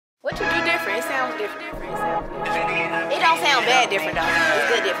different. It sounds different. It don't sound bad different though. It's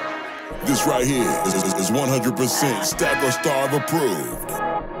good different. This right here is 100% Stack or Starve approved.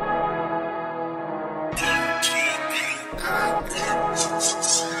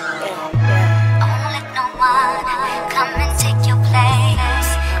 Come and take your place.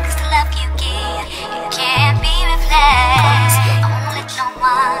 'Cause the love you give, it can't be replaced. Don't let no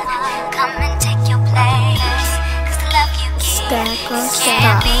one come and take your place. 'Cause the love you give, it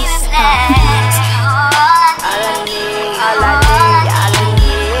can't be replaced. All I need, all I need, all I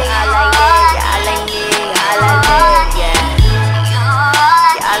need, all I need, all I need, all I need, yeah.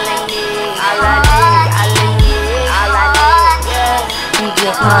 All I need, all I need, all I need, all I need,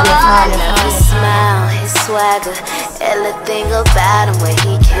 yeah. I love his smile, his swagger, everything about him. When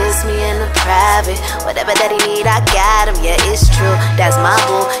he kiss me in the private, whatever that he need, I got him. Yeah, it's true, that's my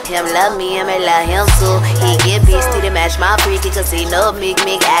boo. Him love me, and I love him too. He get beastie to match my freaky, 'cause he know Meek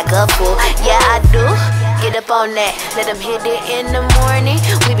act a fool. Yeah, I do. Get up on that, let him hit it in the morning.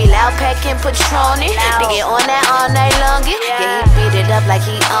 We be loud packing Patron it. They get on that all night long. Yeah, he beat it up like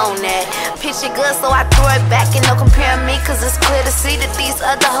he own that. Picture good, so I throw it back and no compare me, 'cause it's clear to see that these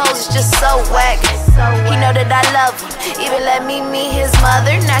other hoes is just so whack. He know that I love him, even let me meet his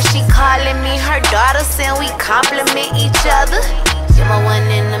mother. Now she calling me her daughter, saying we compliment each other. You're my one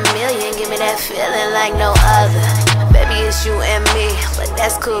in a million, give me that feeling like no other. Baby, it's you and me, but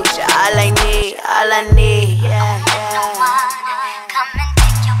that's cool, you're all I need, all I need, yeah, yeah. Come and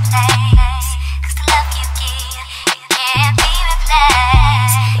take your place. 'Cause the love you give, it can't be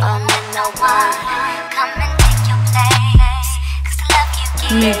replaced. Don't let no one come and take your place. 'Cause the love you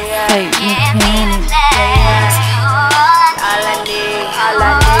give, it can't be replaced. All I need, all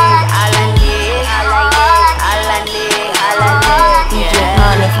I need, all I need, all I need, all I need, all I need, yeah.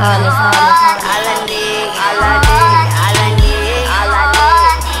 All I need, all I need, all I need,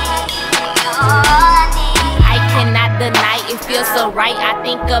 all I need. I cannot deny it feels so right. I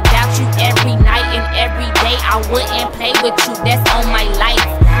think about you every night and every day. I wouldn't play with you, that's on my life.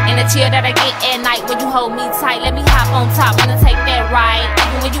 And the chill that I get at night when you hold me tight. Let me hop on top, wanna take that ride.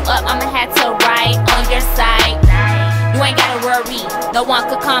 Even when you up, I'ma have to ride on your side. You ain't gotta worry, no one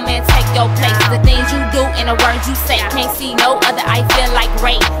could come and take your place. The things you do and the words you say, can't see no other, I feel like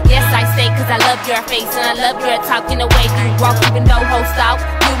great. Yes, I say, 'cause I love your face and I love your talk and the way you walk. Even though host out,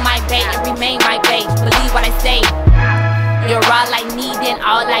 you my babe and remain my babe. Believe what I say. You're all I need and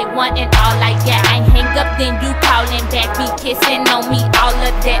all I want and all I get. I hang up, then you calling back, be kissing on me, all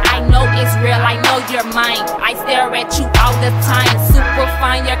of that. I know it's real, I know you're mine. I stare at you all the time, super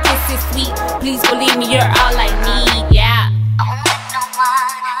fine, your kiss is sweet. Please believe me, you're all I need, yeah. Don't let no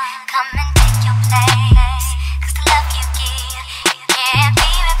one come and take your place. 'Cause the love you give, it can't be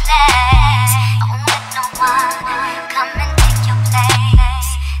replaced. Don't let no one come and take your place.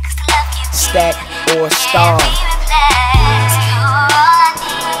 'Cause the love you give, Stack or it can't Starve. be replaced.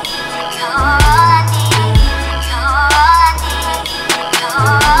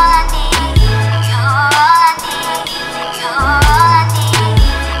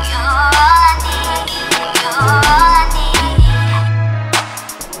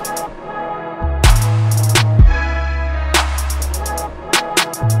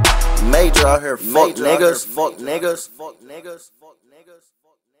 Major out here, fuck niggas, fuck niggas, fuck niggas, fuck niggas.